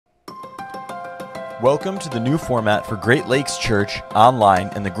Welcome to the new format for Great Lakes Church online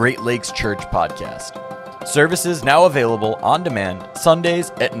and the Great Lakes Church podcast. Services now available on demand Sundays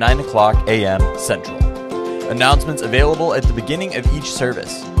at 9 o'clock a.m. Central. Announcements available at the beginning of each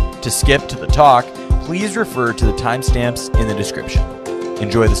service. To skip to the talk, please refer to the timestamps in the description.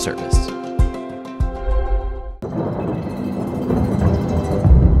 Enjoy the service.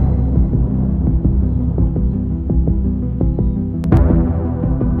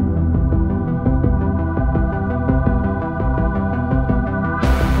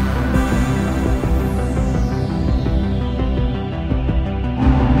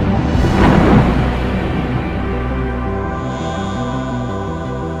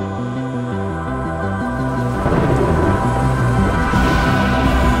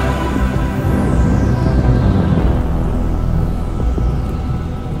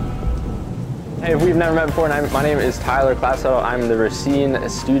 Hey, if we've never met before, my name is Tyler Classo. I'm the Racine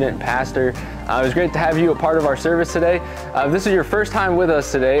student pastor. It was great to have you a part of our service today. If this is your first time with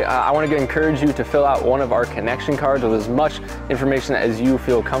us today, I want to encourage you to fill out one of our connection cards with as much information as you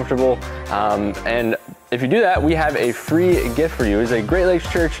feel comfortable. And if you do that, we have a free gift for you. It's a Great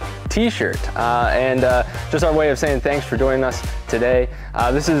Lakes Church t-shirt. Just our way of saying thanks for joining us today.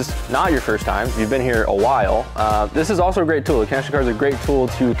 This is not your first time. You've been here a while. This is also a great tool. The connection card is a great tool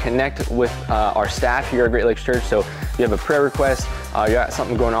to connect with our staff here at Great Lakes Church. So if you have a prayer request, you got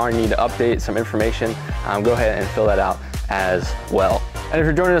something going on, you need to update some information, go ahead and fill that out as well. And if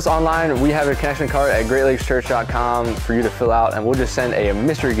you're joining us online, we have a connection card at greatlakeschurch.com for you to fill out, and we'll just send a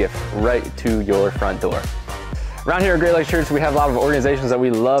mystery gift right to your front door. Around here at Great Lakes Church, we have a lot of organizations that we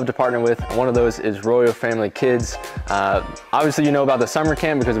love to partner with. One of those is Royal Family Kids. Obviously, you know about the summer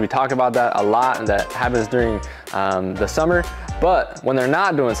camp because we talk about that a lot, and that happens during the summer. But when they're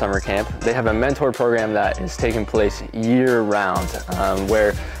not doing summer camp, they have a mentor program that is taking place year-round,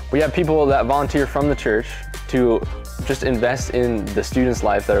 where we have people that volunteer from the church to just invest in the students'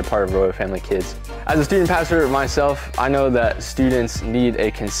 life that are part of Royal Family Kids. As a student pastor myself, I know that students need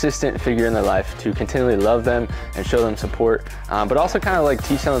a consistent figure in their life to continually love them and show them support, but also kind of like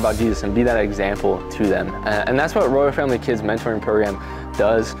teach them about Jesus and be that example to them. And that's what Royal Family Kids mentoring program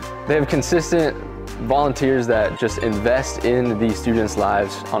does. They have consistent volunteers that just invest in these students'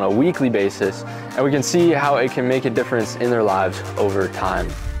 lives on a weekly basis, and we can see how it can make a difference in their lives over time.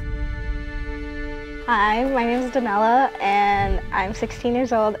 Hi, my name is Danella, and I'm 16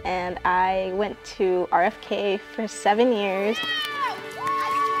 years old, and I went to RFK for 7 years.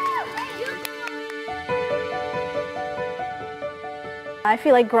 I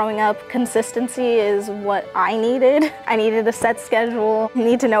feel like growing up, consistency is what I needed. I needed a set schedule,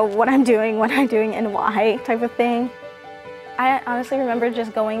 need to know what I'm doing, and why type of thing. I honestly remember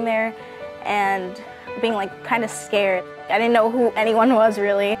just going there and being like kind of scared. I didn't know who anyone was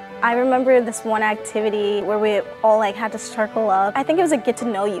really. I remember this one activity where we all like had to circle up. I think it was a get to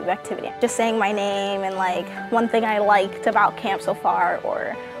know you activity. Just saying my name and like one thing I liked about camp so far,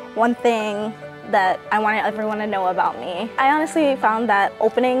 or one thing that I wanted everyone to know about me. I honestly found that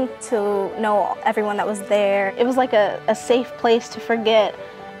opening to know everyone that was there. It was like a safe place to forget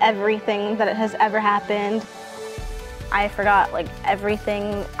everything that has ever happened. I forgot like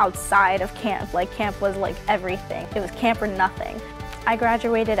everything outside of camp. Like camp was like everything. It was camp or nothing. I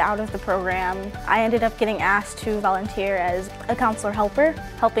graduated out of the program. I ended up getting asked to volunteer as a counselor helper,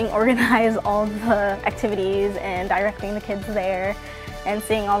 helping organize all the activities and directing the kids there and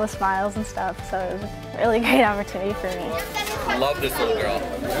seeing all the smiles and stuff. So it was a really great opportunity for me. Love this little girl.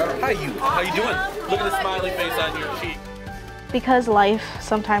 How you doing? Look at the smiley face on your cheek. Because life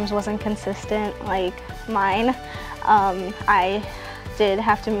sometimes wasn't consistent like mine, I did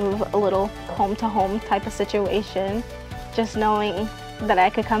have to move a little home-to-home type of situation. Just knowing that I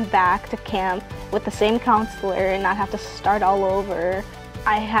could come back to camp with the same counselor and not have to start all over.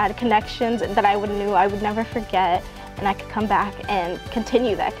 I had connections that I knew I would never forget, and I could come back and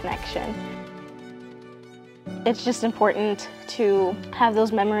continue that connection. It's just important to have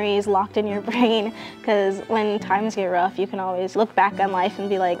those memories locked in your brain, because when times get rough, you can always look back on life and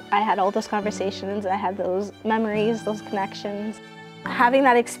be like, I had all those conversations, I had those memories, those connections. Having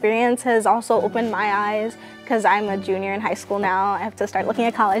that experience has also opened my eyes, because I'm a junior in high school now. I have to start looking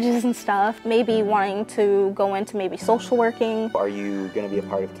at colleges and stuff, maybe wanting to go into maybe social working. Are you going to be a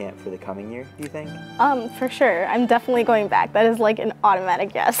part of camp for the coming year, do you think? For sure. I'm definitely going back. That is like an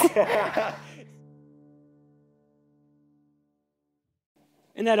automatic yes.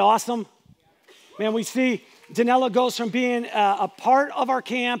 Isn't that awesome? Man, we see Danella goes from being a part of our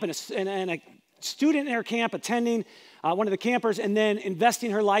camp and student in our camp, attending one of the campers, and then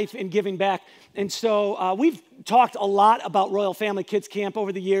investing her life in giving back. And so we've talked a lot about Royal Family Kids Camp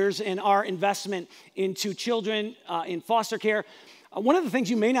over the years and our investment into children in foster care. One of the things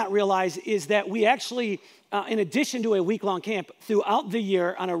you may not realize is that we actually, in addition to a week-long camp, throughout the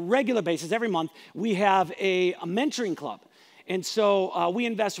year, on a regular basis, every month, we have a mentoring club. And so we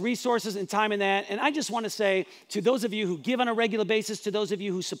invest resources and time in that. And I just want to say to those of you who give on a regular basis, to those of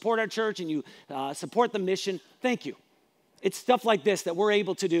you who support our church and you support the mission, thank you. It's stuff like this that we're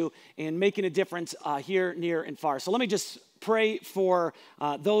able to do in making a difference here, near, and far. So let me just pray for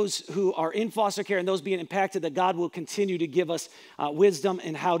those who are in foster care and those being impacted, that God will continue to give us wisdom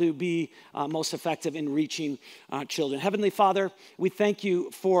and how to be most effective in reaching children. Heavenly Father, we thank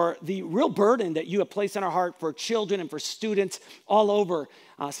you for the real burden that you have placed on our heart for children and for students all over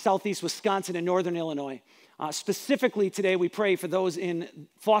Southeast Wisconsin and Northern Illinois. Specifically today, we pray for those in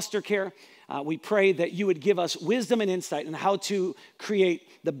foster care. We pray that you would give us wisdom and insight on how to create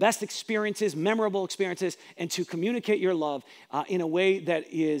the best experiences, memorable experiences, and to communicate your love in a way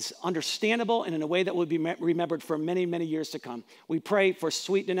that is understandable and in a way that will be remembered for many, many years to come. We pray for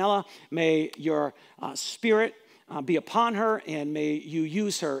sweet Danella. May your spirit be upon her, and may you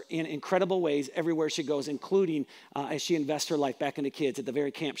use her in incredible ways everywhere she goes, including as she invests her life back into kids at the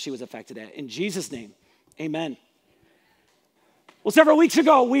very camp she was affected at. In Jesus' name, amen. Well, several weeks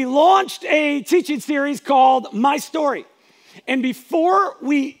ago, we launched a teaching series called My Story. And before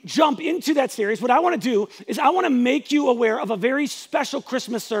we jump into that series, what I want to do is I want to make you aware of a very special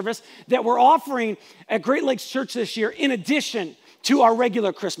Christmas service that we're offering at Great Lakes Church this year in addition to our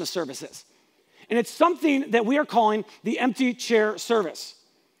regular Christmas services. And it's something that we are calling the Empty Chair Service.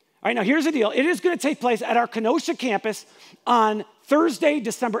 All right, now here's the deal. It is going to take place at our Kenosha campus on Thursday,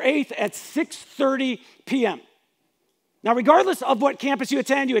 December 8th at 6:30 p.m. Now, regardless of what campus you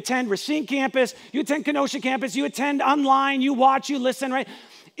attend Racine campus, you attend Kenosha campus, you attend online, you watch, you listen, right?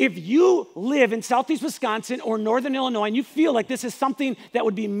 If you live in Southeast Wisconsin or Northern Illinois and you feel like this is something that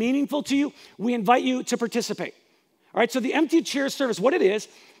would be meaningful to you, we invite you to participate. All right, so the Empty Chair Service, what it is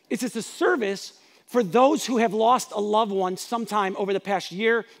it's a service for those who have lost a loved one sometime over the past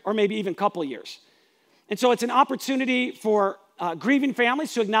year or maybe even couple of years. And so it's an opportunity for grieving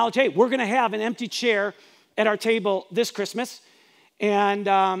families to acknowledge, hey, we're going to have an empty chair at our table this Christmas, and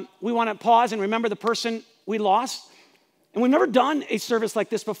we want to pause and remember the person we lost. And we've never done a service like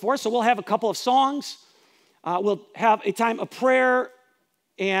this before, so we'll have a couple of songs. We'll have a time of prayer,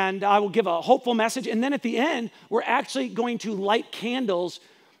 and I will give a hopeful message. And then at the end, we're actually going to light candles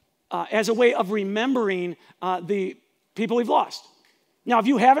as a way of remembering the people we've lost. Now, if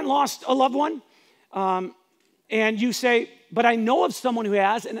you haven't lost a loved one, and you say, but I know of someone who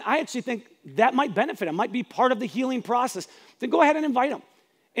has, and I actually think that might benefit them, might be part of the healing process, then go ahead and invite them.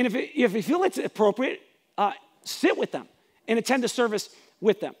 And if you feel it's appropriate, sit with them and attend the service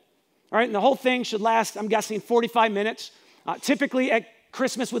with them. All right, and the whole thing should last, I'm guessing, 45 minutes. Typically at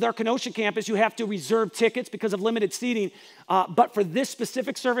Christmas with our Kenosha campus, you have to reserve tickets because of limited seating. But for this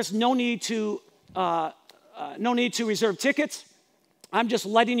specific service, no need to reserve tickets. I'm just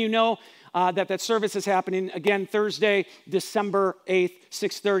letting you know that service is happening, again, Thursday, December 8th,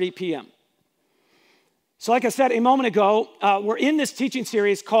 6:30 p.m. So like I said a moment ago, we're in this teaching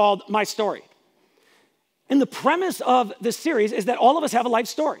series called My Story. And the premise of this series is that all of us have a life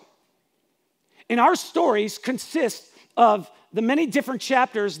story. And our stories consist of the many different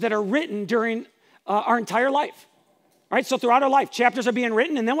chapters that are written during our entire life. All right, so throughout our life, chapters are being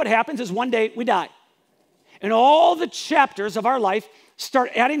written, and then what happens is one day we die. And all the chapters of our life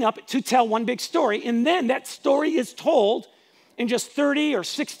start adding up to tell one big story, and then that story is told in just 30 or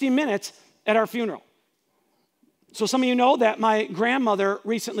 60 minutes at our funeral. So some of you know that my grandmother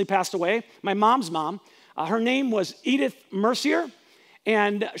recently passed away, my mom's mom. Her name was Edith Mercier,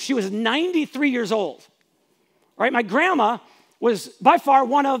 and she was 93 years old. All right, my grandma was by far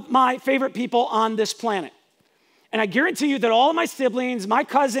one of my favorite people on this planet. And I guarantee you that all of my siblings, my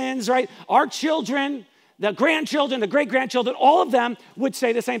cousins, right, our children, the grandchildren, the great-grandchildren, all of them would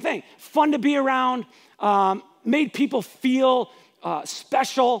say the same thing. Fun to be around, made people feel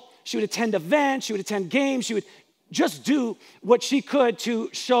special. She would attend events, she would attend games, she would just do what she could to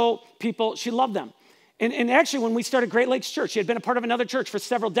show people she loved them. And actually, when we started Great Lakes Church, she had been a part of another church for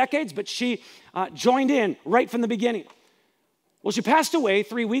several decades, but she joined in right from the beginning. Well, she passed away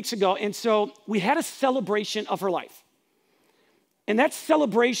 3 weeks ago, and so we had a celebration of her life. And that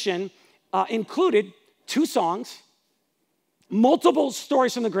celebration included 2 songs, multiple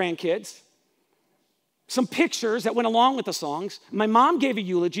stories from the grandkids, some pictures that went along with the songs. My mom gave a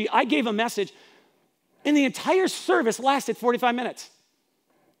eulogy, I gave a message, and the entire service lasted 45 minutes.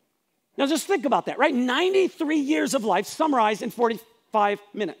 Now just think about that, right? 93 years of life summarized in 45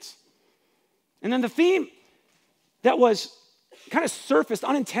 minutes. And then the theme that was kind of surfaced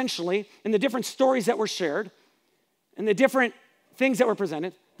unintentionally in the different stories that were shared and the different things that were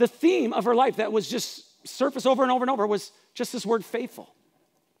presented, the theme of her life that was just surfaced over and over and over was just this word faithful.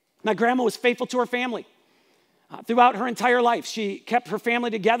 My grandma was faithful to her family. Throughout her entire life, she kept her family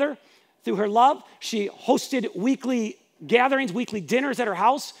together through her love. She hosted weekly gatherings, weekly dinners at her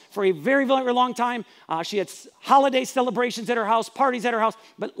house for a very, very long time. She had holiday celebrations at her house, parties at her house,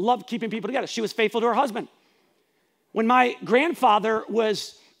 but loved keeping people together. She was faithful to her husband. When my grandfather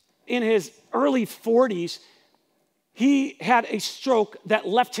was in his early 40s, he had a stroke that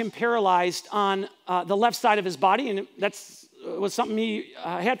left him paralyzed on the left side of his body, and that was something he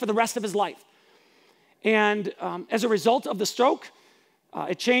had for the rest of his life. And as a result of the stroke,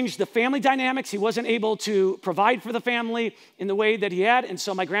 it changed the family dynamics. He wasn't able to provide for the family in the way that he had, and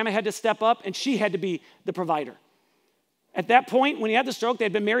so my grandma had to step up, and she had to be the provider. At that point, when he had the stroke, they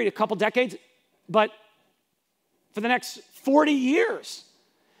had been married a couple decades, but for the next 40 years,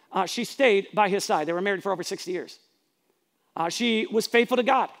 she stayed by his side. They were married for over 60 years. She was faithful to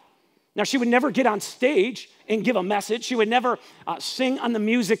God. Now, she would never get on stage and give a message. She would never sing on the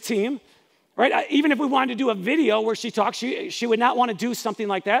music team, right? Even if we wanted to do a video where she talked, she would not want to do something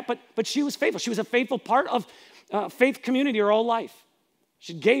like that, but she was faithful. She was a faithful part of faith community her whole life.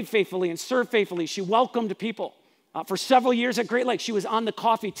 She gave faithfully and served faithfully. She welcomed people. For several years at Great Lakes, she was on the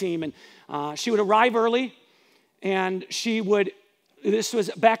coffee team, and she would arrive early, and she would, this was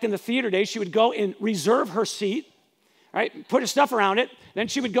back in the theater days, she would go and reserve her seat, right? Put her stuff around it. Then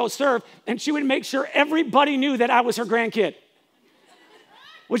she would go serve, and she would make sure everybody knew that I was her grandkid,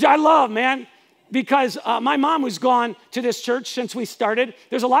 which I love, man, because my mom who's gone to this church since we started.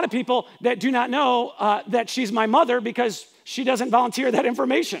 There's a lot of people that do not know that she's my mother because she doesn't volunteer that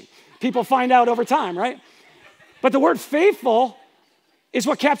information. People find out over time, right? But the word faithful is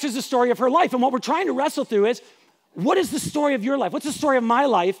what captures the story of her life. And what we're trying to wrestle through is, what is the story of your life? What's the story of my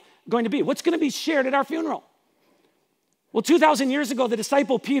life going to be? What's going to be shared at our funeral? Well, 2,000 years ago, the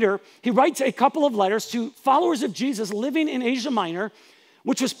disciple Peter, he writes a couple of letters to followers of Jesus living in Asia Minor,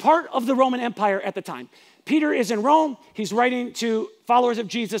 which was part of the Roman Empire at the time. Peter is in Rome. He's writing to followers of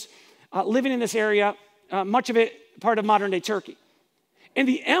Jesus living in this area, much of it part of modern-day Turkey. And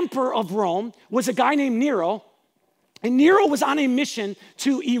the emperor of Rome was a guy named Nero, and Nero was on a mission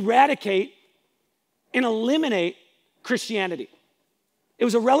to eradicate and eliminate Christianity. It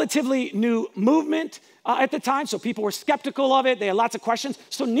was a relatively new movement at the time, so people were skeptical of it. They had lots of questions.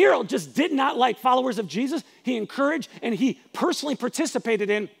 So Nero just did not like followers of Jesus. He encouraged and he personally participated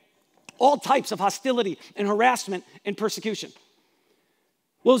in all types of hostility and harassment and persecution.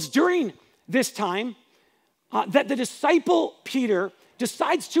 Well, it's during this time that the disciple Peter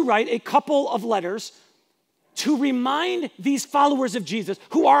decides to write a couple of letters to remind these followers of Jesus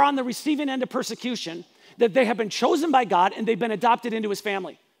who are on the receiving end of persecution that they have been chosen by God and they've been adopted into his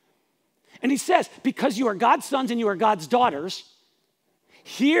family. And he says, because you are God's sons and you are God's daughters,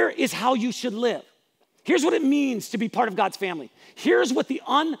 here is how you should live. Here's what it means to be part of God's family. Here's what the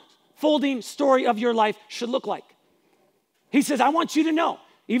unfolding story of your life should look like. He says, I want you to know,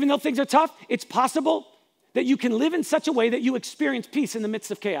 even though things are tough, it's possible that you can live in such a way that you experience peace in the midst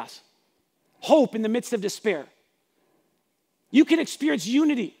of chaos, hope in the midst of despair. You can experience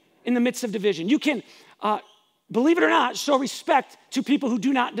unity in the midst of division. You can, believe it or not, show respect to people who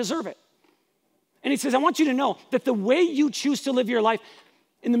do not deserve it. And he says, I want you to know that the way you choose to live your life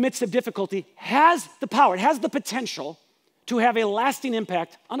in the midst of difficulty has the power, it has the potential to have a lasting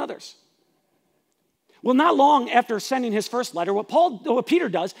impact on others. Well, not long after sending his first letter, what Peter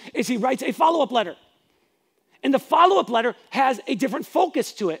does is he writes a follow-up letter. And the follow-up letter has a different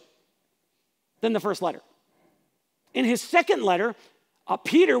focus to it than the first letter. In his second letter,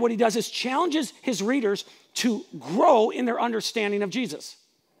 Peter, what he does is challenges his readers to grow in their understanding of Jesus.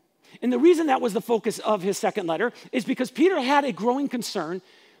 And the reason that was the focus of his second letter is because Peter had a growing concern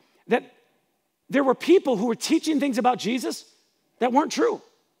that there were people who were teaching things about Jesus that weren't true.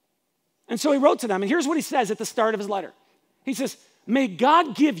 And so he wrote to them, and here's what he says at the start of his letter. He says, may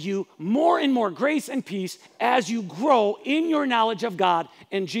God give you more and more grace and peace as you grow in your knowledge of God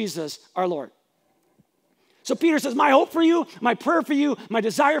and Jesus our Lord. So Peter says, my hope for you, my prayer for you, my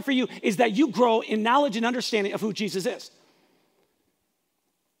desire for you is that you grow in knowledge and understanding of who Jesus is.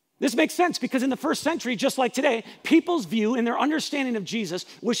 This makes sense because in the first century, just like today, people's view and their understanding of Jesus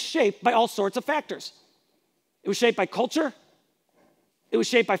was shaped by all sorts of factors. It was shaped by culture. It was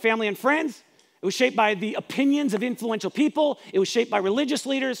shaped by family and friends. It was shaped by the opinions of influential people. It was shaped by religious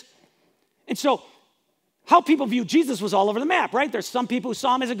leaders. And so how people view Jesus was all over the map, right? There's some people who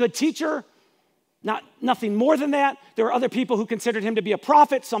saw him as a good teacher, nothing more than that. There were other people who considered him to be a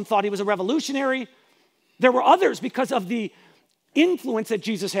prophet. Some thought he was a revolutionary. There were others, because of the influence that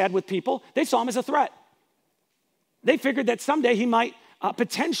Jesus had with people, they saw him as a threat. They figured that someday he might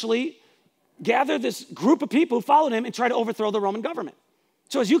potentially gather this group of people who followed him and try to overthrow the Roman government.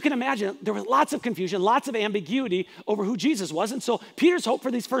 So as you can imagine, there was lots of confusion, lots of ambiguity over who Jesus was. And so Peter's hope for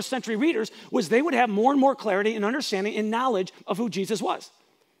these first century readers was they would have more and more clarity and understanding and knowledge of who Jesus was.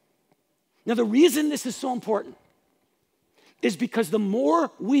 Now, the reason this is so important is because the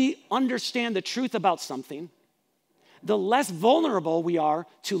more we understand the truth about something, the less vulnerable we are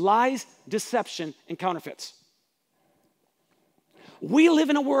to lies, deception, and counterfeits. We live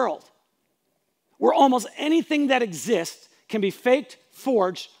in a world where almost anything that exists can be faked,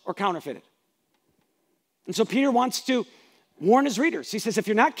 forged, or counterfeited. And so Peter wants to warn his readers. He says, if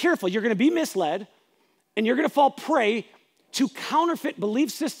you're not careful, you're going to be misled, and you're going to fall prey to counterfeit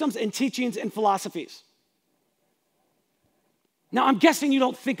belief systems and teachings and philosophies. Now, I'm guessing you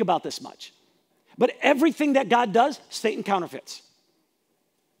don't think about this much, but everything that God does, Satan counterfeits.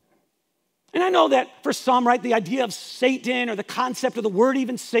 And I know that for some, right, the idea of Satan or the concept of the word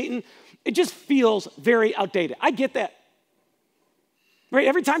even Satan, it just feels very outdated. I get that. Right?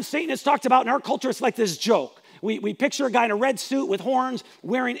 Every time Satan is talked about in our culture, it's like this joke. We picture a guy in a red suit with horns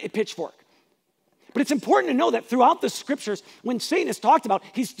wearing a pitchfork. But it's important to know that throughout the scriptures, when Satan is talked about,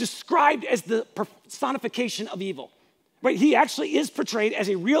 he's described as the personification of evil. Right? He actually is portrayed as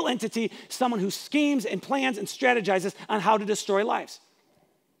a real entity, someone who schemes and plans and strategizes on how to destroy lives.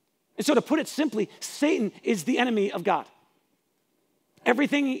 And so to put it simply, Satan is the enemy of God.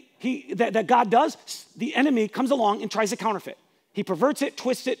 Everything that God does, the enemy comes along and tries to counterfeit. He perverts it,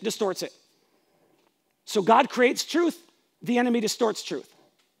 twists it, distorts it. So God creates truth, the enemy distorts truth.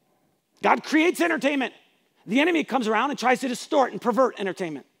 God creates entertainment. The enemy comes around and tries to distort and pervert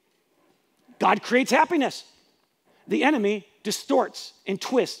entertainment. God creates happiness. The enemy distorts and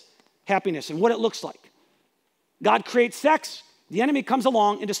twists happiness and what it looks like. God creates sex. The enemy comes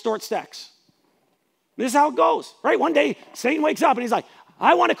along and distorts sex. This is how it goes, right? One day, Satan wakes up and he's like,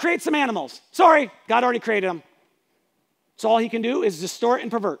 I want to create some animals. Sorry, God already created them. So all he can do is distort and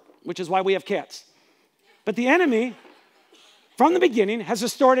pervert, which is why we have cats. But the enemy, from the beginning, has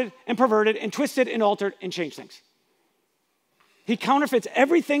distorted and perverted and twisted and altered and changed things. He counterfeits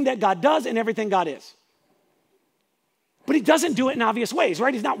everything that God does and everything God is. But he doesn't do it in obvious ways,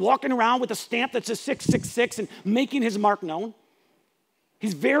 right? He's not walking around with a stamp that says 666 and making his mark known.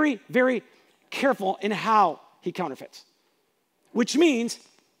 He's very, very careful in how he counterfeits, which means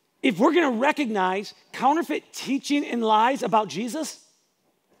if we're going to recognize counterfeit teaching and lies about Jesus,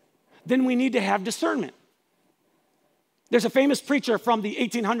 then we need to have discernment. There's a famous preacher from the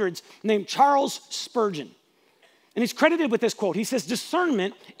 1800s named Charles Spurgeon, and he's credited with this quote. He says,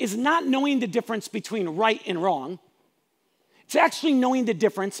 discernment is not knowing the difference between right and wrong. It's actually knowing the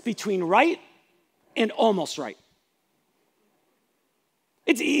difference between right and almost right.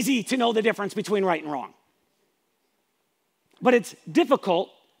 It's easy to know the difference between right and wrong, but it's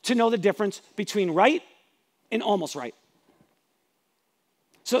difficult to know the difference between right and almost right.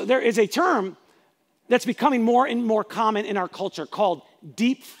 So there is a term that's becoming more and more common in our culture called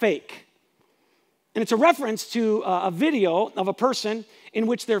deep fake. And it's a reference to a video of a person in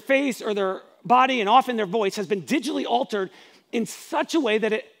which their face or their body and often their voice has been digitally altered in such a way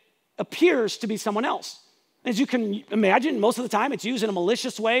that it appears to be someone else. As you can imagine, most of the time it's used in a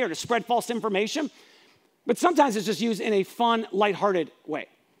malicious way or to spread false information, but sometimes it's just used in a fun, lighthearted way.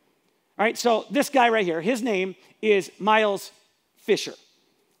 All right, so this guy right here, his name is Miles Fisher.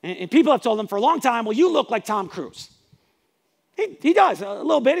 And people have told him for a long time, well, you look like Tom Cruise. He does, a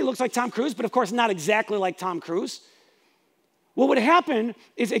little bit. He looks like Tom Cruise, but of course not exactly like Tom Cruise. Well, what happened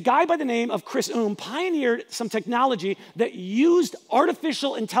is a guy by the name of Chris pioneered some technology that used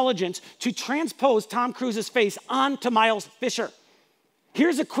artificial intelligence to transpose Tom Cruise's face onto Miles Fisher.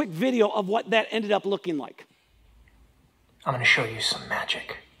 Here's a quick video of what that ended up looking like. I'm going to show you some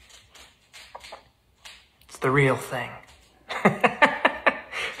magic. It's the real thing.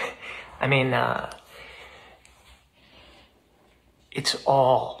 I mean, it's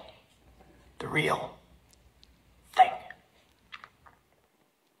all the real thing.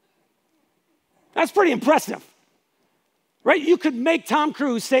 That's pretty impressive, right? You could make Tom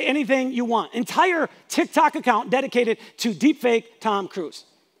Cruise say anything you want. Entire TikTok account dedicated to deepfake Tom Cruise.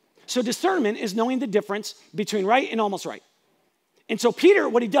 So discernment is knowing the difference between right and almost right. And so Peter,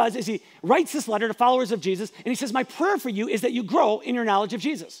 what he does is he writes this letter to followers of Jesus, and he says, my prayer for you is that you grow in your knowledge of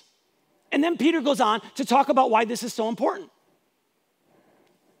Jesus. And then Peter goes on to talk about why this is so important.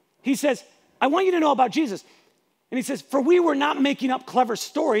 He says, I want you to know about Jesus. And he says, for we were not making up clever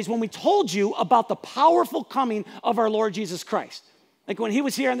stories when we told you about the powerful coming of our Lord Jesus Christ. Like when he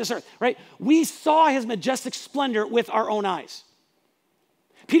was here on this earth, right? We saw his majestic splendor with our own eyes.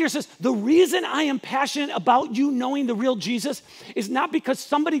 Peter says, the reason I am passionate about you knowing the real Jesus is not because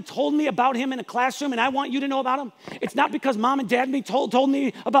somebody told me about him in a classroom and I want you to know about him. It's not because mom and dad told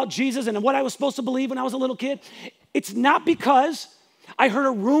me about Jesus and what I was supposed to believe when I was a little kid. It's not because I heard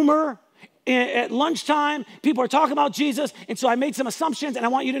a rumor at lunchtime, people are talking about Jesus, and so I made some assumptions and I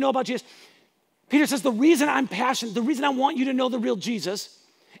want you to know about Jesus. Peter says, the reason I'm passionate, the reason I want you to know the real Jesus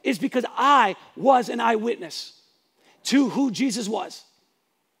is because I was an eyewitness to who Jesus was.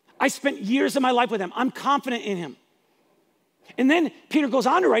 I spent years of my life with him. I'm confident in him. And then Peter goes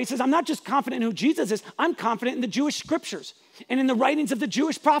on to write, he says, I'm not just confident in who Jesus is, I'm confident in the Jewish scriptures and in the writings of the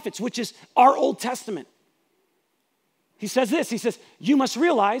Jewish prophets, which is our Old Testament. He says this, he says, you must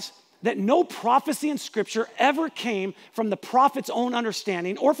realize that no prophecy in scripture ever came from the prophet's own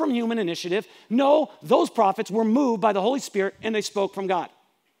understanding or from human initiative. No, those prophets were moved by the Holy Spirit and they spoke from God.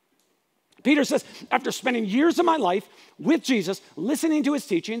 Peter says, after spending years of my life with Jesus, listening to his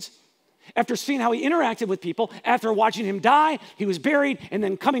teachings, after seeing how he interacted with people, after watching him die, he was buried, and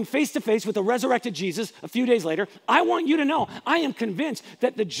then coming face to face with the resurrected Jesus a few days later, I want you to know, I am convinced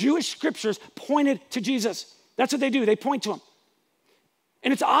that the Jewish scriptures pointed to Jesus. That's what they do, they point to him.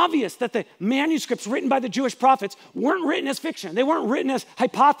 And it's obvious that the manuscripts written by the Jewish prophets weren't written as fiction. They weren't written as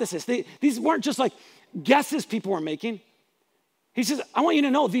hypothesis. These weren't just like guesses people were making. He says, I want you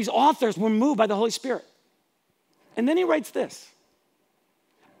to know these authors were moved by the Holy Spirit. And then he writes this.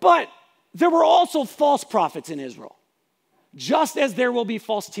 But there were also false prophets in Israel, just as there will be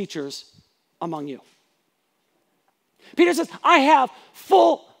false teachers among you. Peter says, I have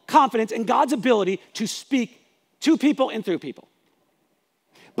full confidence in God's ability to speak to people and through people.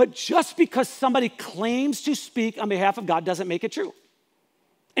 But just because somebody claims to speak on behalf of God doesn't make it true.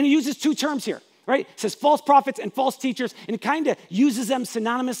 And he uses two terms here, right? He says false prophets and false teachers, and it kind of uses them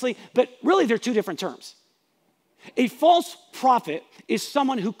synonymously, but really they're two different terms. A false prophet is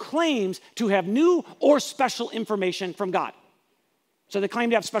someone who claims to have new or special information from God. So they claim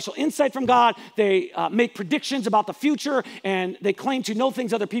to have special insight from God. They make predictions about the future, and they claim to know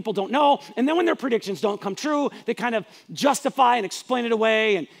things other people don't know. And then when their predictions don't come true, they kind of justify and explain it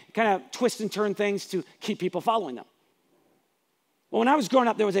away and kind of twist and turn things to keep people following them. Well, when I was growing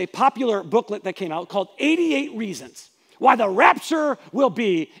up, there was a popular booklet that came out called 88 Reasons Why the Rapture Will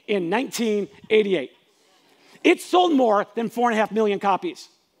Be in 1988. It sold more than 4.5 million copies.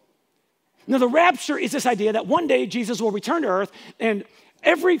 Now, the rapture is this idea that one day Jesus will return to earth and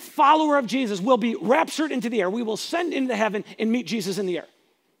every follower of Jesus will be raptured into the air. We will send into heaven and meet Jesus in the air.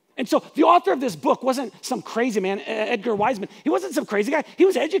 And so the author of this book wasn't some crazy man, Edgar Wiseman. He wasn't some crazy guy. He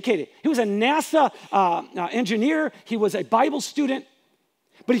was educated. He was a NASA engineer. He was a Bible student.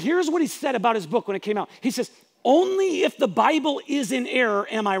 But here's what he said about his book when it came out. He says, only if the Bible is in error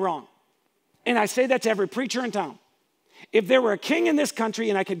am I wrong. And I say that to every preacher in town. If there were a king in this country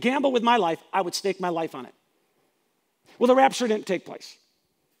and I could gamble with my life, I would stake my life on it. Well, the rapture didn't take place.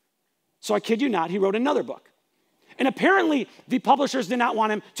 So I kid you not, he wrote another book. And apparently, the publishers did not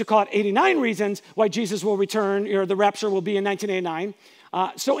want him to call it 89 Reasons Why Jesus Will Return, or the rapture will be in 1989.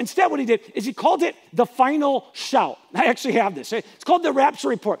 So instead, what he did is he called it The Final Shout. I actually have this. It's called The Rapture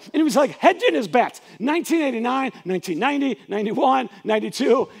Report. And he was like hedging his bets. 1989, 1990, 91,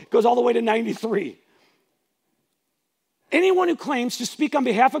 92. It goes all the way to 93. Anyone who claims to speak on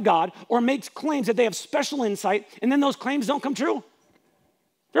behalf of God or makes claims that they have special insight and then those claims don't come true,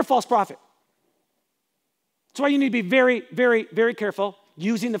 they're a false prophet. That's why you need to be very, very, very careful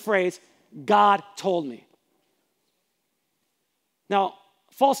using the phrase, God told me. Now,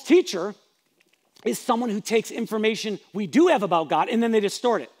 false teacher is someone who takes information we do have about God and then they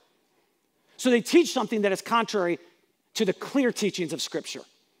distort it. So they teach something that is contrary to the clear teachings of Scripture.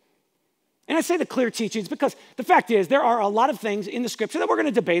 And I say the clear teachings because the fact is there are a lot of things in the Scripture that we're going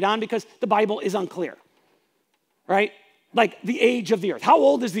to debate on because the Bible is unclear, right? Like the age of the earth. How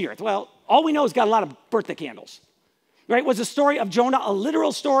old is the earth? Well, all we know is got a lot of birthday candles, right? Was the story of Jonah a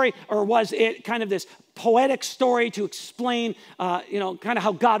literal story, or was it kind of this poetic story to explain, kind of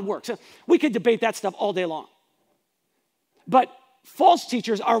how God works? We could debate that stuff all day long. But false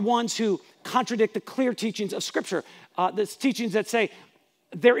teachers are ones who contradict the clear teachings of Scripture. The teachings that say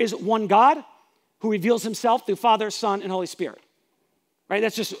there is one God who reveals himself through Father, Son, and Holy Spirit. Right?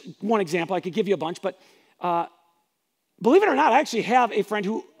 That's just one example. I could give you a bunch, but believe it or not, I actually have a friend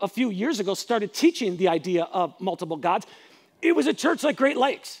who a few years ago started teaching the idea of multiple gods. It was a church like Great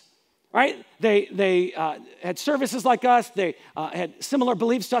Lakes, right? They had services like us. They had similar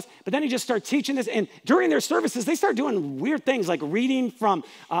beliefs to us. But then he just started teaching this. And during their services, they started doing weird things like reading from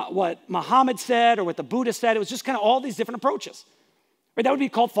what Muhammad said or what the Buddha said. It was just kind of all these different approaches. Right? That would be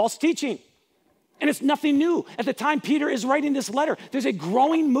called false teaching. And it's nothing new. At the time Peter is writing this letter, there's a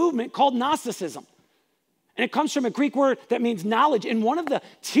growing movement called Gnosticism. And it comes from a Greek word that means knowledge. And one of the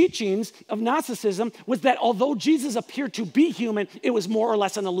teachings of Gnosticism was that although Jesus appeared to be human, it was more or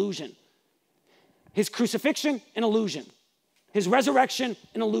less an illusion. His crucifixion, an illusion. His resurrection,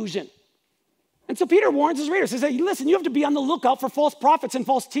 an illusion. And so Peter warns his readers. He says, listen, you have to be on the lookout for false prophets and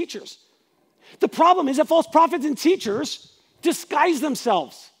false teachers. The problem is that false prophets and teachers disguise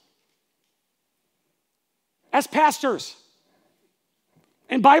themselves as pastors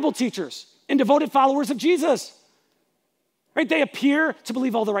and Bible teachers and devoted followers of Jesus. Right? They appear to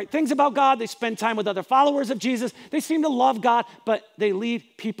believe all the right things about God. They spend time with other followers of Jesus. They seem to love God, but they lead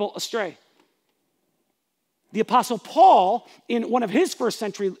people astray. The Apostle Paul, in one of his first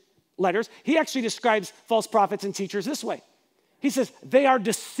century letters, he actually describes false prophets and teachers this way. He says, they are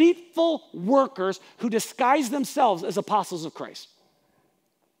deceitful workers who disguise themselves as apostles of Christ.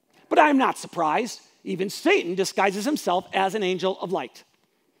 But I am not surprised. Even Satan disguises himself as an angel of light.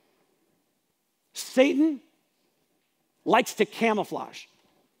 Satan likes to camouflage.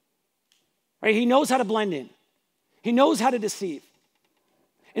 Right? He knows how to blend in. He knows how to deceive.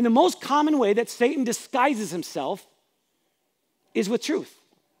 And the most common way that Satan disguises himself is with truth.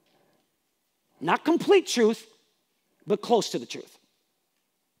 Not complete truth, but close to the truth.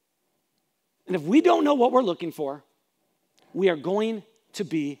 And if we don't know what we're looking for, we are going to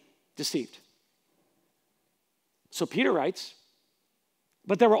be deceived. So Peter writes,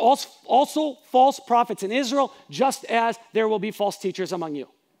 but there were also false prophets in Israel, just as there will be false teachers among you.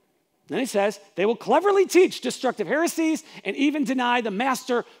 Then he says, they will cleverly teach destructive heresies and even deny the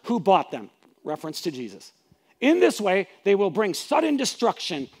master who bought them. Reference to Jesus. In this way, they will bring sudden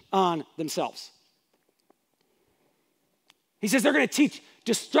destruction on themselves. He says they're going to teach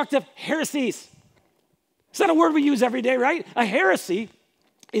destructive heresies. Is that a word we use every day, right? A heresy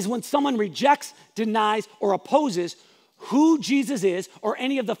is when someone rejects, denies, or opposes who Jesus is or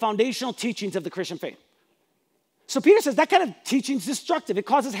any of the foundational teachings of the Christian faith. So Peter says that kind of teaching is destructive. It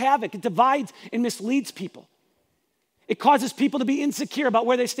causes havoc. It divides and misleads people. It causes people to be insecure about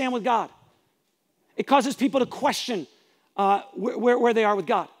where they stand with God. It causes people to question where they are with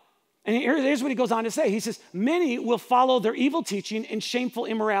God. And here's what he goes on to say. He says, many will follow their evil teaching and shameful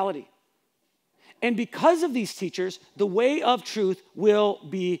immorality. And because of these teachers, the way of truth will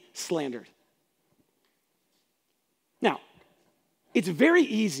be slandered. Now, it's very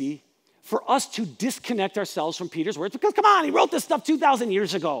easy for us to disconnect ourselves from Peter's words because, come on, he wrote this stuff 2,000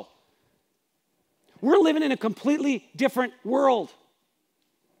 years ago. We're living in a completely different world.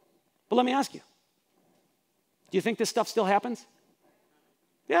 But let me ask you, do you think this stuff still happens?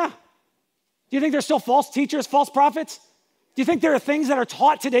 Yeah. Do you think there's still false teachers, false prophets? Do you think there are things that are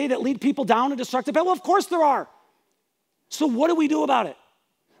taught today that lead people down a destructive path? Well, of course there are. So what do we do about it?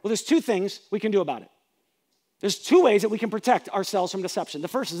 Well, there's two things we can do about it. There's two ways that we can protect ourselves from deception. The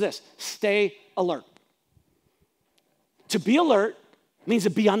first is this: stay alert. To be alert means to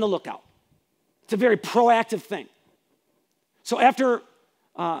be on the lookout. It's a very proactive thing. So after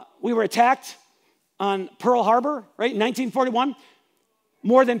we were attacked on Pearl Harbor, right, in 1941,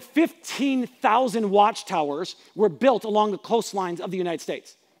 more than 15,000 watchtowers were built along the coastlines of the United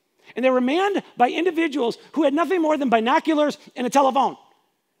States. And they were manned by individuals who had nothing more than binoculars and a telephone.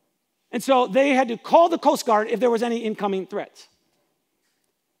 And so they had to call the Coast Guard if there was any incoming threats.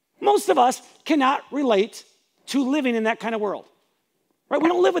 Most of us cannot relate to living in that kind of world. Right? We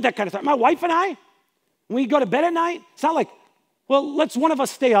don't live with that kind of threat. My wife and I, when we go to bed at night, it's not like, well, let's one of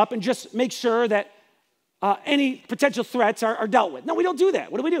us stay up and just make sure that any potential threats are dealt with. No, we don't do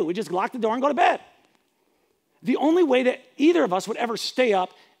that. What do? We just lock the door and go to bed. The only way that either of us would ever stay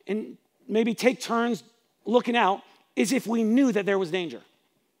up and maybe take turns looking out is if we knew that there was danger.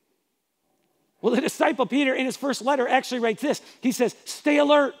 Well, the disciple Peter in his first letter actually writes this. He says, stay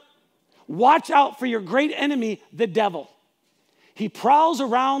alert. Watch out for your great enemy, the devil. He prowls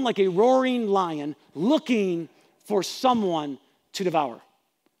around like a roaring lion looking for someone to devour.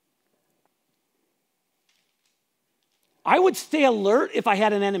 I would stay alert if I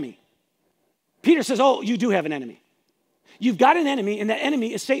had an enemy. Peter says, oh, you do have an enemy. You've got an enemy, and that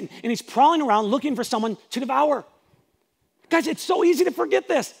enemy is Satan, and he's prowling around looking for someone to devour. Guys, it's so easy to forget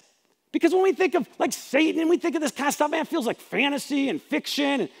this. Because when we think of like Satan and we think of this kind of stuff, man, it feels like fantasy and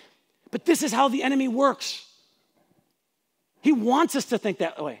fiction. But this is how the enemy works. He wants us to think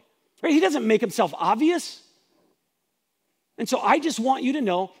that way. Right? He doesn't make himself obvious. And so I just want you to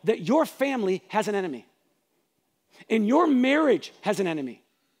know that your family has an enemy. And your marriage has an enemy.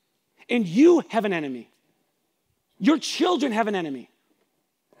 And you have an enemy. Your children have an enemy.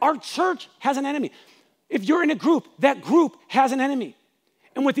 Our church has an enemy. If you're in a group, that group has an enemy.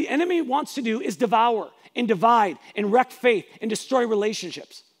 And what the enemy wants to do is devour and divide and wreck faith and destroy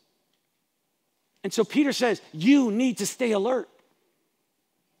relationships. And so Peter says, you need to stay alert.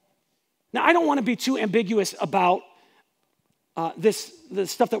 Now, I don't want to be too ambiguous about the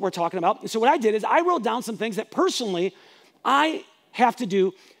stuff that we're talking about. And so what I did is I wrote down some things that personally I have to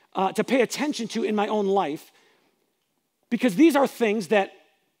do to pay attention to in my own life, because these are things that,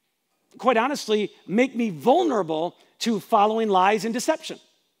 quite honestly, make me vulnerable to following lies and deception.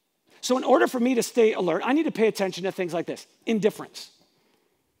 So in order for me to stay alert, I need to pay attention to things like this: indifference.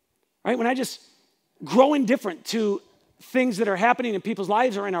 Right? When I just grow indifferent to things that are happening in people's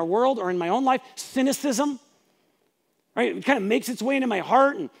lives or in our world or in my own life. Cynicism, right? It kind of makes its way into my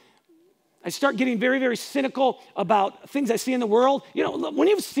heart, and I start getting very, very cynical about things I see in the world. You know, when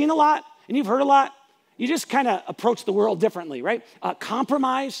you've seen a lot and you've heard a lot, you just kind of approach the world differently, right?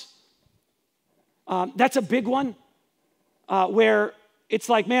 Compromise, that's a big one, where it's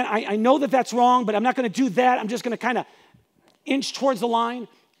like, man, I know that that's wrong, but I'm not going to do that. I'm just going to kind of inch towards the line.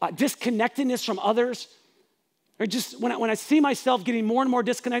 Disconnectedness from others. Or just when I see myself getting more and more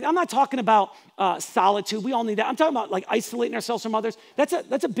disconnected, I'm not talking about solitude. We all need that. I'm talking about like isolating ourselves from others. That's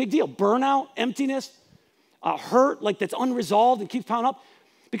a big deal. Burnout, emptiness, hurt, like that's unresolved and keeps piling up.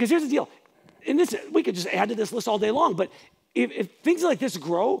 Because here's the deal. And this, we could just add to this list all day long, but if things like this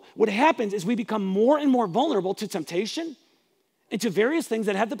grow, what happens is we become more and more vulnerable to temptation and to various things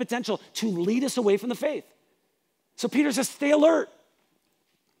that have the potential to lead us away from the faith. So Peter says, stay alert.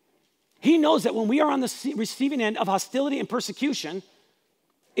 He knows that when we are on the receiving end of hostility and persecution,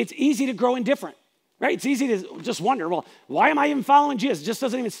 it's easy to grow indifferent, right? It's easy to just wonder, well, why am I even following Jesus? It just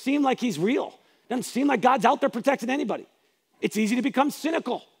doesn't even seem like he's real. It doesn't seem like God's out there protecting anybody. It's easy to become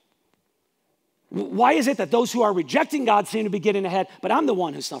cynical. Why is it that those who are rejecting God seem to be getting ahead, but I'm the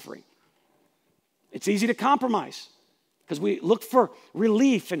one who's suffering? It's easy to compromise because we look for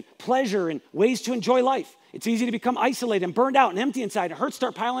relief and pleasure and ways to enjoy life. It's easy to become isolated and burned out and empty inside, and hurts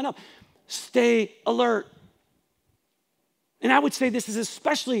start piling up. Stay alert. And I would say this is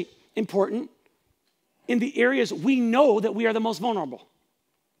especially important in the areas we know that we are the most vulnerable.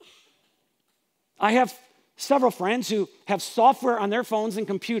 I have several friends who have software on their phones and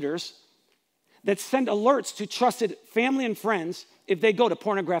computers that send alerts to trusted family and friends if they go to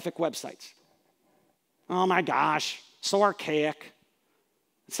pornographic websites. Oh my gosh, so archaic.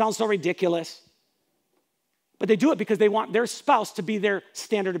 It sounds so ridiculous. But they do it because they want their spouse to be their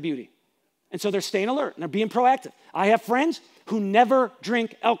standard of beauty. And so they're staying alert and they're being proactive. I have friends who never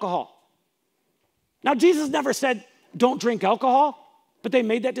drink alcohol. Now, Jesus never said, don't drink alcohol, but they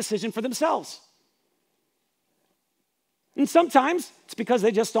made that decision for themselves. And sometimes it's because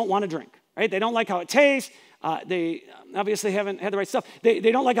they just don't want to drink, right? They don't like how it tastes. They obviously haven't had the right stuff. They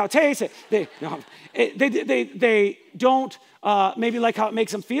don't like how it tastes. They don't maybe like how it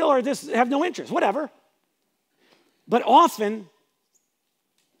makes them feel, or just have no interest, whatever. But often,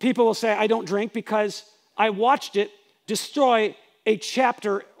 people will say, I don't drink because I watched it destroy a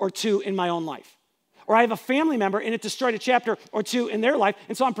chapter or two in my own life. Or I have a family member and it destroyed a chapter or two in their life,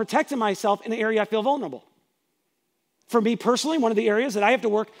 and so I'm protecting myself in the area I feel vulnerable. For me personally, one of the areas that I have to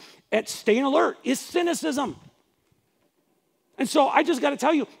work at staying alert is cynicism. And so I just got to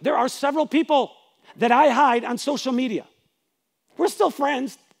tell you, there are several people that I hide on social media. We're still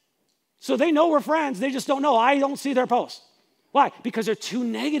friends, so they know we're friends. They just don't know. I don't see their posts. Why? Because they're too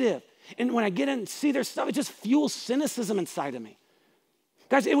negative. And when I get in and see their stuff, it just fuels cynicism inside of me.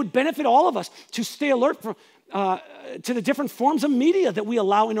 Guys, it would benefit all of us to stay alert to the different forms of media that we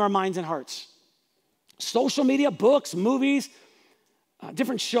allow into our minds and hearts. Social media, books, movies,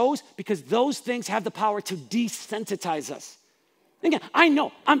 different shows, because those things have the power to desensitize us. Again, I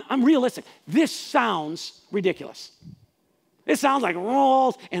know, I'm realistic. This sounds ridiculous. It sounds like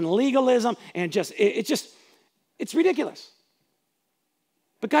rules and legalism and it's ridiculous.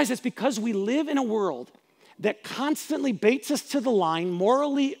 But guys, it's because we live in a world that constantly baits us to the line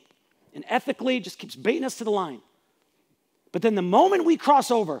morally and ethically, just keeps baiting us to the line. But then the moment we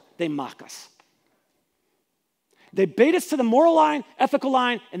cross over, they mock us. They bait us to the moral line, ethical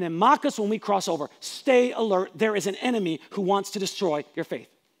line, and then mock us when we cross over. Stay alert. There is an enemy who wants to destroy your faith.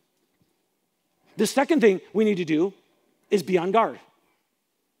 The second thing we need to do is be on guard.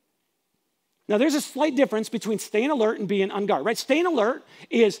 Now, there's a slight difference between staying alert and being on guard, right? Staying alert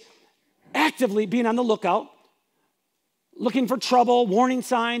is actively being on the lookout, looking for trouble, warning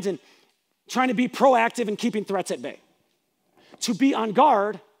signs, and trying to be proactive and keeping threats at bay. to be on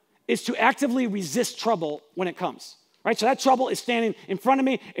guard is to actively resist trouble when it comes, right? So that trouble is standing in front of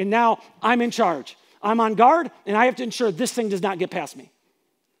me, and now I'm in charge. I'm on guard, and I have to ensure this thing does not get past me.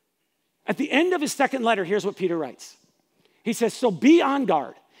 At the end of his second letter, here's what Peter writes. He says, so be on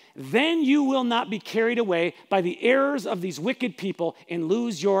guard. Then you will not be carried away by the errors of these wicked people and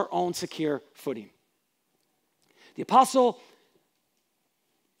lose your own secure footing. The Apostle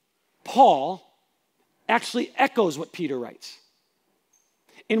Paul actually echoes what Peter writes.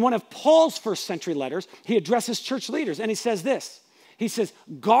 In one of Paul's first century letters, he addresses church leaders, and he says this. He says,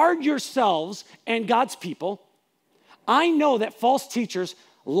 guard yourselves and God's people. I know that false teachers,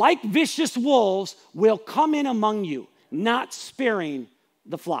 like vicious wolves, will come in among you, not sparing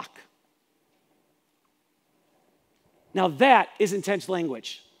the flock. Now that is intense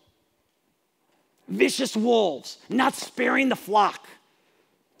language. Vicious wolves, not sparing the flock.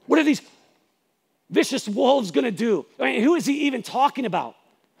 What are these vicious wolves going to do? I mean, who is he even talking about?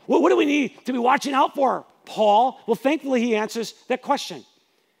 What do we need to be watching out for, Paul? Well, thankfully, he answers that question.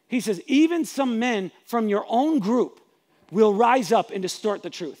 He says, even some men from your own group will rise up and distort the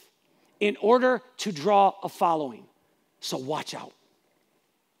truth in order to draw a following. So watch out.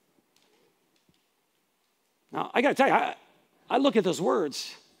 Now, I got to tell you, I look at those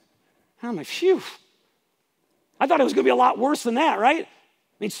words, and I'm like, phew. I thought it was going to be a lot worse than that, right? I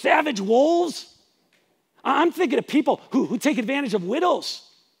mean, savage wolves. I'm thinking of people who take advantage of widows.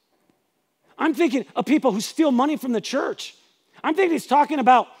 I'm thinking of people who steal money from the church. I'm thinking he's talking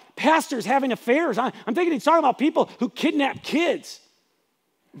about pastors having affairs. I'm thinking he's talking about people who kidnap kids.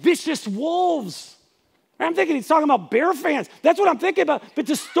 Vicious wolves. I'm thinking he's talking about bear fans. That's what I'm thinking about. But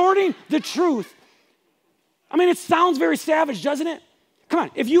distorting the truth. I mean, it sounds very savage, doesn't it? Come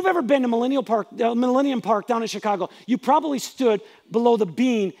on, if you've ever been to Millennium Park down in Chicago, you probably stood below the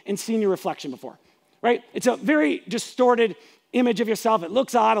bean and seen your reflection before, right? It's a very distorted image of yourself. It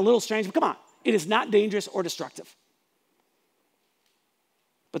looks odd, a little strange, but come on, it is not dangerous or destructive.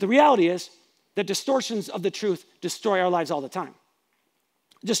 But the reality is that distortions of the truth destroy our lives all the time.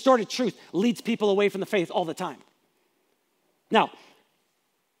 Distorted truth leads people away from the faith all the time. Now,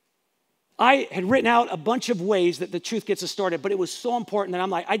 I had written out a bunch of ways that the truth gets distorted, but it was so important that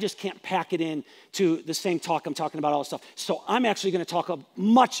I'm like, I just can't pack it in to the same talk I'm talking about all this stuff. So I'm actually going to talk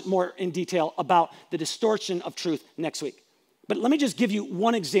much more in detail about the distortion of truth next week. But let me just give you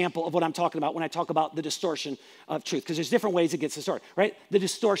one example of what I'm talking about when I talk about the distortion of truth, because there's different ways it gets distorted, right? The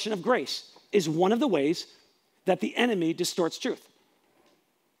distortion of grace is one of the ways that the enemy distorts truth.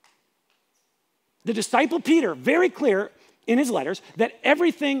 The disciple Peter, very clear in his letters that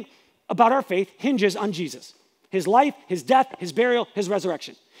everything about our faith hinges on Jesus. His life, his death, his burial, his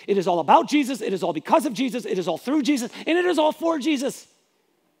resurrection. It is all about Jesus. It is all because of Jesus. It is all through Jesus. And it is all for Jesus.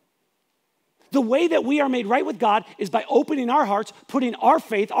 The way that we are made right with God is by opening our hearts, putting our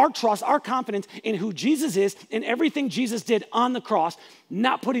faith, our trust, our confidence in who Jesus is and everything Jesus did on the cross,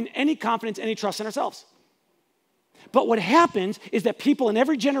 not putting any confidence, any trust in ourselves. But what happens is that people in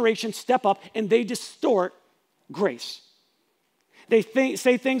every generation step up and they distort grace. They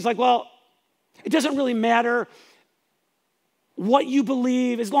say things like, well, it doesn't really matter what you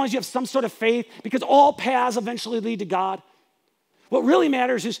believe as long as you have some sort of faith because all paths eventually lead to God. What really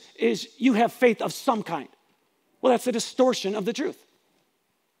matters is you have faith of some kind. Well, that's a distortion of the truth.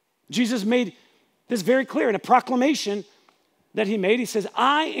 Jesus made this very clear in a proclamation that he made. He says,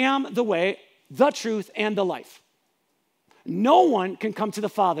 I am the way, the truth, and the life. No one can come to the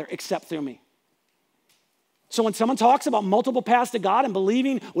Father except through me. So when someone talks about multiple paths to God and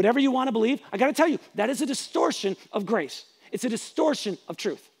believing whatever you want to believe, I got to tell you, that is a distortion of grace. It's a distortion of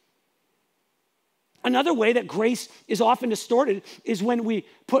truth. Another way that grace is often distorted is when we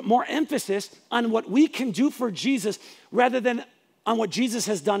put more emphasis on what we can do for Jesus rather than on what Jesus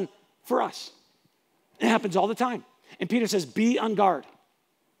has done for us. It happens all the time. And Peter says, be on guard.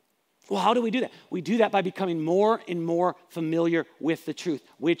 Well, how do we do that? We do that by becoming more and more familiar with the truth,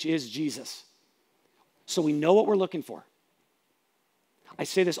 which is Jesus. So we know what we're looking for. I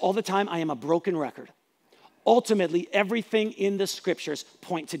say this all the time, I am a broken record. Ultimately, everything in the scriptures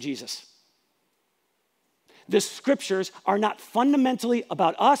point to Jesus. The scriptures are not fundamentally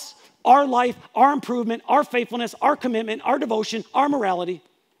about us, our life, our improvement, our faithfulness, our commitment, our devotion, our morality.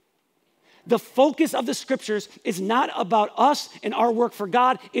 The focus of the scriptures is not about us and our work for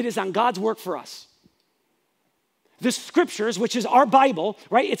God, it is on God's work for us. The scriptures, which is our Bible,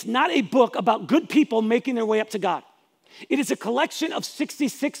 right? It's not a book about good people making their way up to God. It is a collection of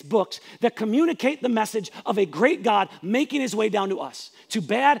 66 books that communicate the message of a great God making his way down to us, to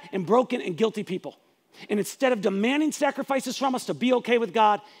bad and broken and guilty people. And instead of demanding sacrifices from us to be okay with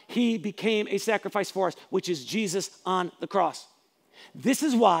God, he became a sacrifice for us, which is Jesus on the cross. This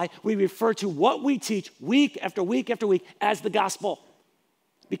is why we refer to what we teach week after week after week as the gospel,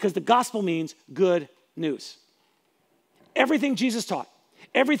 because the gospel means good news. Everything Jesus taught,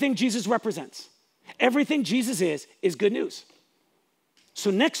 everything Jesus represents, everything Jesus is good news.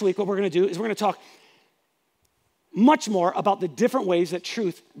 So next week, what we're going to do is we're going to talk much more about the different ways that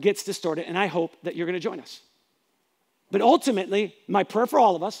truth gets distorted, and I hope that you're going to join us. But ultimately, my prayer for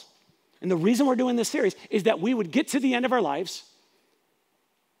all of us, and the reason we're doing this series, is that we would get to the end of our lives,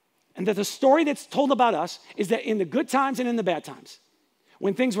 and that the story that's told about us is that in the good times and in the bad times,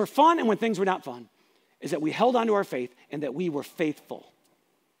 when things were fun and when things were not fun, is that we held on to our faith and that we were faithful.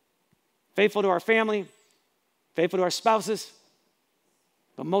 Faithful to our family, faithful to our spouses,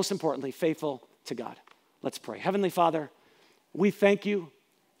 but most importantly, faithful to God. Let's pray. Heavenly Father, we thank you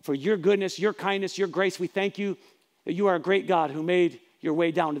for your goodness, your kindness, your grace. We thank you that you are a great God who made your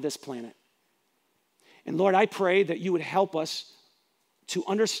way down to this planet. And Lord, I pray that you would help us to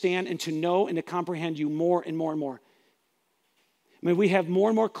understand and to know and to comprehend you more and more and more. May we have more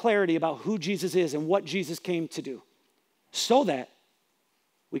and more clarity about who Jesus is and what Jesus came to do, so that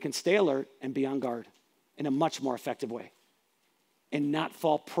we can stay alert and be on guard in a much more effective way and not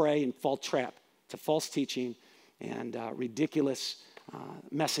fall prey and fall trap to false teaching and ridiculous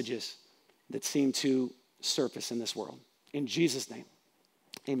messages that seem to surface in this world. In Jesus' name,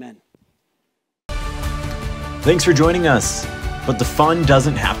 amen. Thanks for joining us. But the fun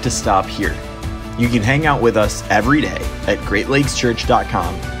doesn't have to stop here. You can hang out with us every day at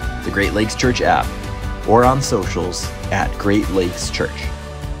greatlakeschurch.com, the Great Lakes Church app, or on socials at Great Lakes Church.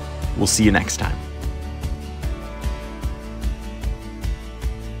 We'll see you next time.